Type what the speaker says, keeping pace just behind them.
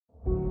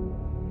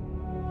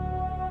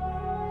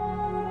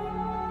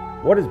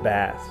What is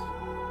Bass?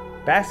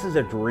 Bass is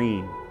a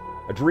dream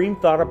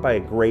thought up by a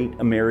great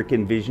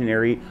American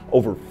visionary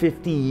over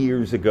 50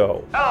 years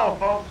ago. Hello,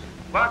 folks.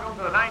 Welcome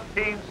to the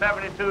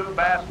 1972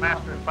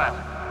 Bassmaster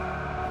Classic.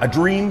 A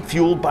dream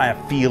fueled by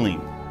a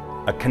feeling,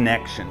 a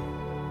connection,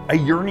 a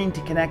yearning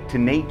to connect to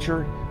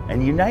nature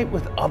and unite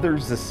with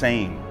others the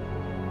same.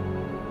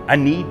 A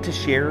need to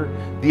share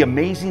the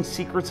amazing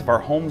secrets of our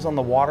homes on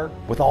the water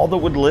with all that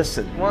would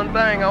listen. One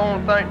thing, I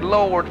want to thank the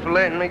Lord for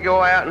letting me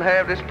go out and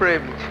have this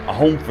privilege. A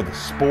home for the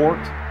sport,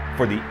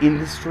 for the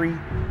industry,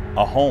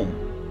 a home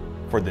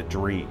for the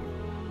dream.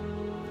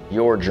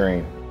 Your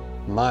dream.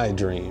 My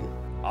dream.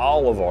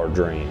 All of our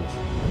dreams.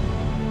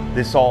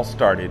 This all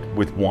started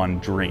with one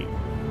dream.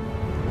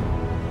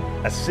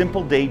 A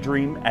simple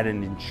daydream at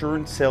an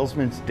insurance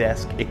salesman's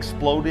desk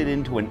exploded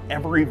into an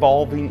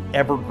ever-evolving,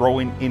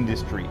 ever-growing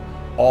industry,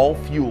 all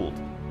fueled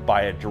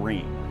by a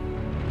dream.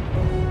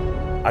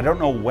 I don't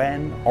know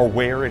when or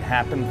where it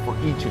happened for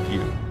each of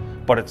you,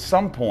 but at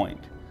some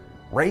point,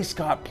 Ray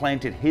Scott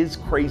planted his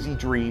crazy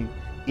dream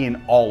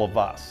in all of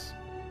us.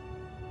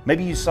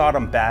 Maybe you saw it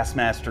on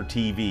Bassmaster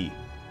TV,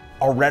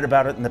 or read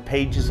about it in the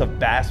pages of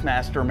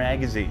Bassmaster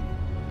magazine.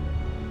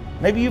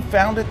 Maybe you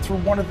found it through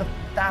one of the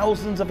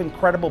thousands of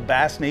incredible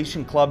Bass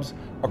Nation clubs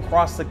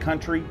across the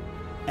country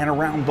and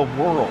around the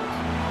world.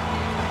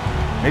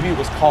 Maybe it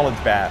was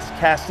college bass,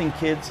 casting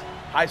kids,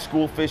 high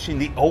school fishing,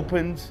 the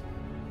opens,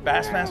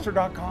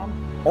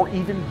 Bassmaster.com, or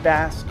even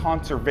bass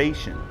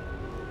conservation.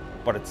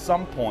 But at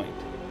some point,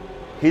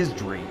 his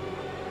dream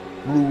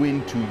grew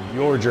into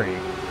your dream.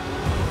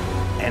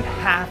 And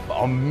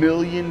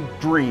 500,000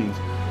 dreams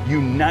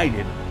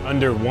united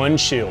Under one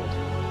shield.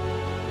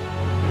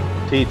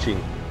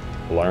 Teaching.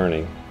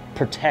 Learning.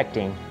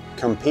 Protecting.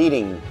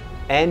 Competing.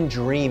 And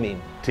dreaming.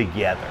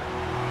 together.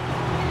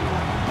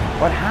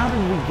 But how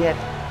did we get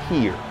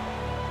here?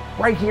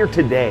 Right here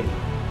today,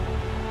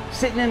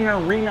 sitting in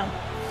an arena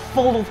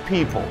full of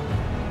people.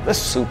 The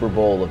Super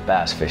Bowl of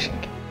bass fishing.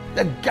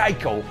 The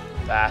Geico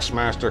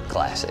Bassmaster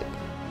Classic.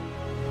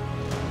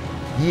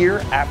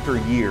 Year after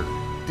year,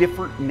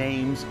 different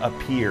names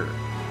appear.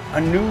 A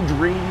new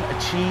dream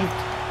achieved,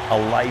 a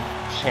life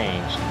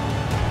changed.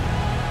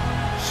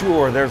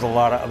 Sure, there's a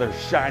lot of other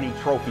shiny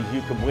trophies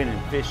you can win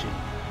in fishing,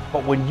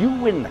 but when you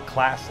win the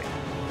Classic,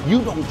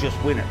 you don't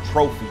just win a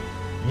trophy,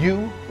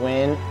 you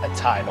Win a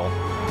title.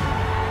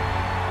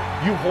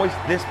 You hoist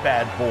this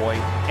bad boy,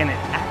 and it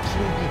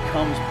actually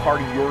becomes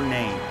part of your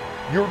name.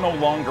 You're no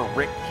longer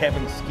Rick,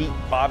 Kevin, Skeet,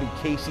 Bobby,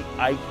 Casey,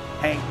 Ike,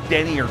 Hank,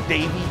 Denny, or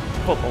Davey.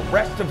 For the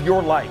rest of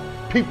your life,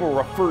 people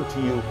refer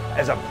to you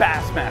as a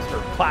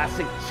Bassmaster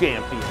Classic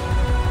champion.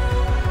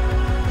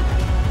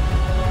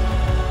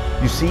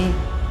 You see,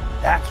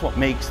 that's what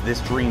makes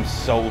this dream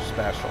so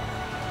special.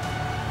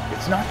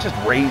 It's not just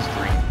Ray's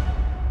dream.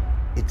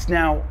 It's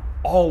now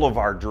all of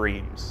our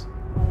dreams.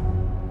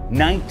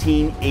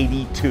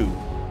 1982.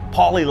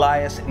 Paul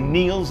Elias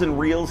kneels and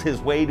reels his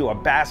way to a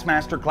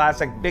Bassmaster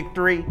Classic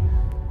victory,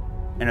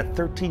 and a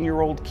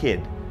 13-year-old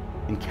kid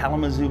in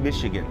Kalamazoo,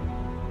 Michigan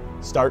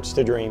Starts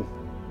to dream.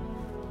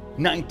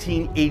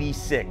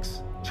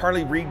 1986.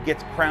 Charlie Reed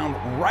gets crowned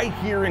right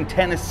here in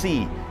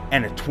Tennessee,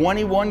 and a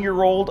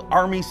 21-year-old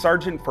Army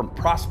sergeant from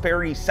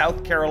Prosperity,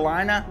 South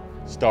Carolina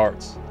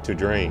Starts to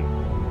dream.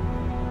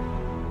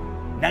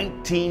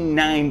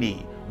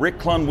 1990. Rick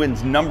Clunn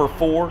wins number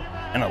 4,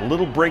 and a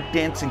little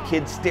breakdancing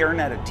kid staring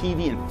at a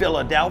TV in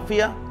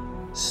Philadelphia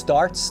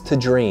Starts to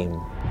dream.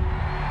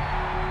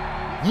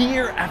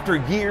 Year after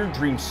year,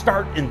 dreams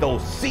start in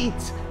those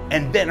seats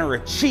and then are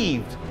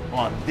achieved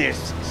on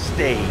this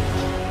stage.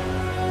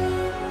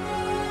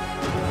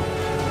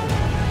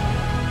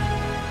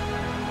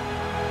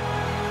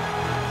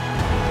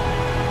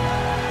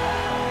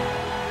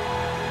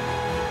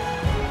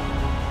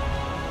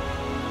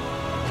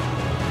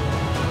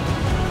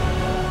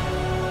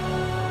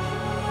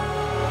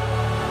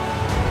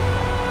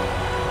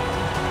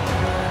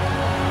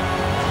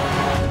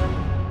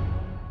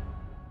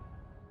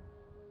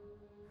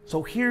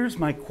 So here's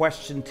my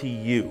question to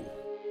you.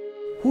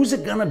 Who's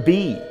it gonna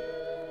be?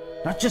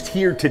 Not just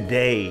here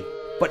today,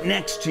 but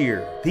next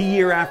year, the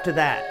year after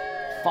that.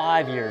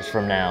 5 years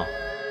from now.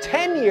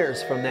 10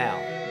 years from now.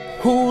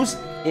 Who's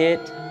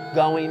It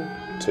going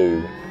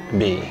To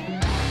be?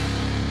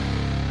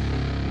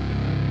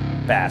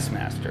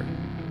 Bassmaster?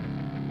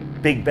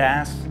 Big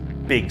bass,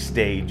 big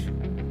stage,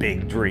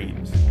 big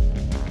dreams.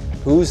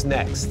 Who's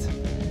next?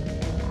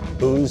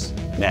 who's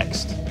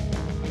next?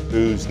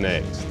 Who's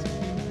next?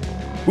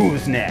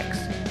 Who's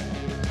next?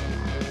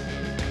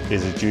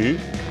 Is it you?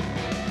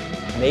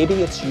 Maybe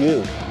it's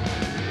you.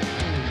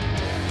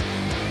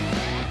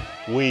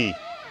 We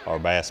are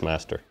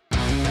Bassmaster.